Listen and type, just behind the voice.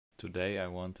Today I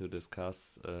want to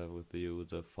discuss with you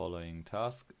the following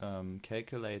task.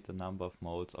 Calculate the number of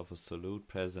moles of a solute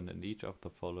present in each of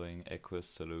the following aqueous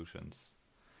solutions.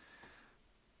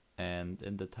 And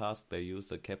in the task they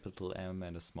use a capital M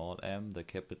and a small m. The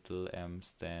capital M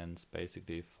stands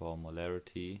basically for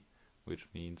molarity, which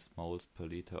means moles per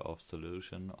liter of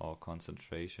solution or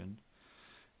concentration.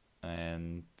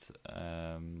 And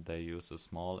they use a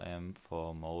small m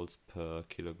for moles per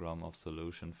kilogram of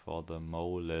solution for the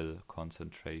molal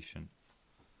concentration.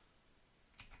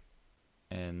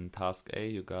 In task A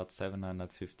you got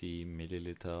 750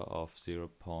 milliliter of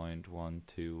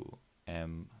 0.12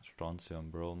 m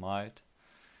strontium bromide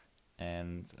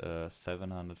and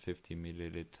 750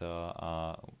 milliliter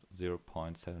are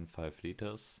 0.75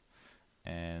 liters.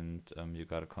 And you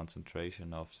got a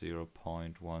concentration of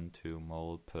 0.12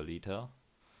 mole per liter.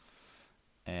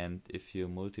 And if you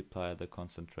multiply the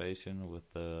concentration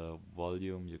with the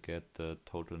volume, you get the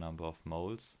total number of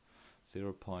moles.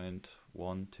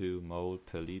 0.12 mole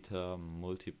per liter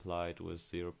multiplied with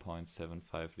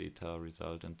 0.75 liter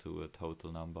result into a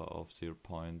total number of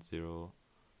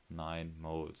 0.09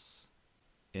 moles.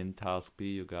 In task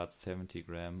B you got 70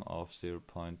 gram of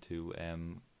 0.2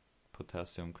 m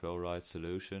potassium chloride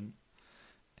solution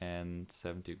and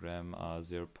 70 gram are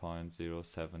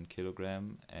 0.07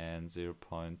 kilogram, and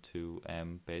 0.2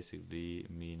 m basically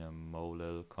mean a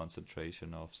molar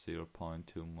concentration of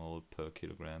 0.2 mole per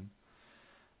kilogram.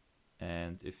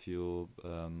 And if you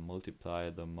multiply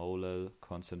the molar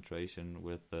concentration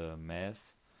with the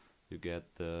mass, you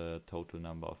get the total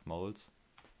number of moles.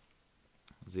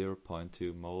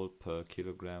 0.2 mole per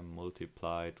kilogram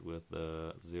multiplied with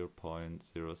the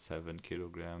 0.07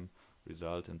 kilogram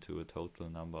result into a total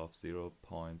number of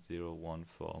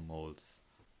 0.014 moles.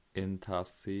 In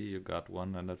task C you got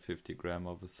 150 gram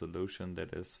of a solution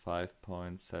that is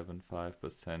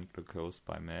 5.75% glucose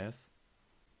by mass.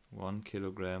 1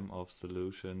 kilogram of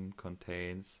solution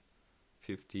contains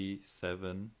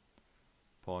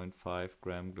 57.5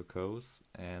 gram glucose,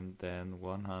 and then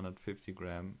 150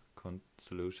 gram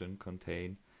solution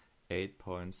contain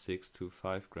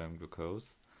 8.625 gram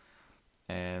glucose.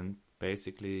 And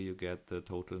basically you get the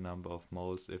total number of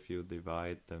moles if you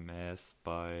divide the mass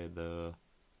by the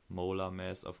molar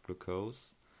mass of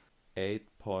glucose.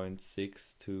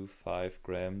 8.625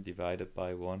 gram divided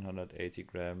by 180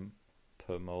 gram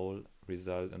per mole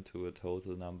result into a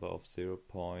total number of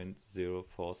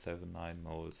 0.0479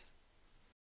 moles.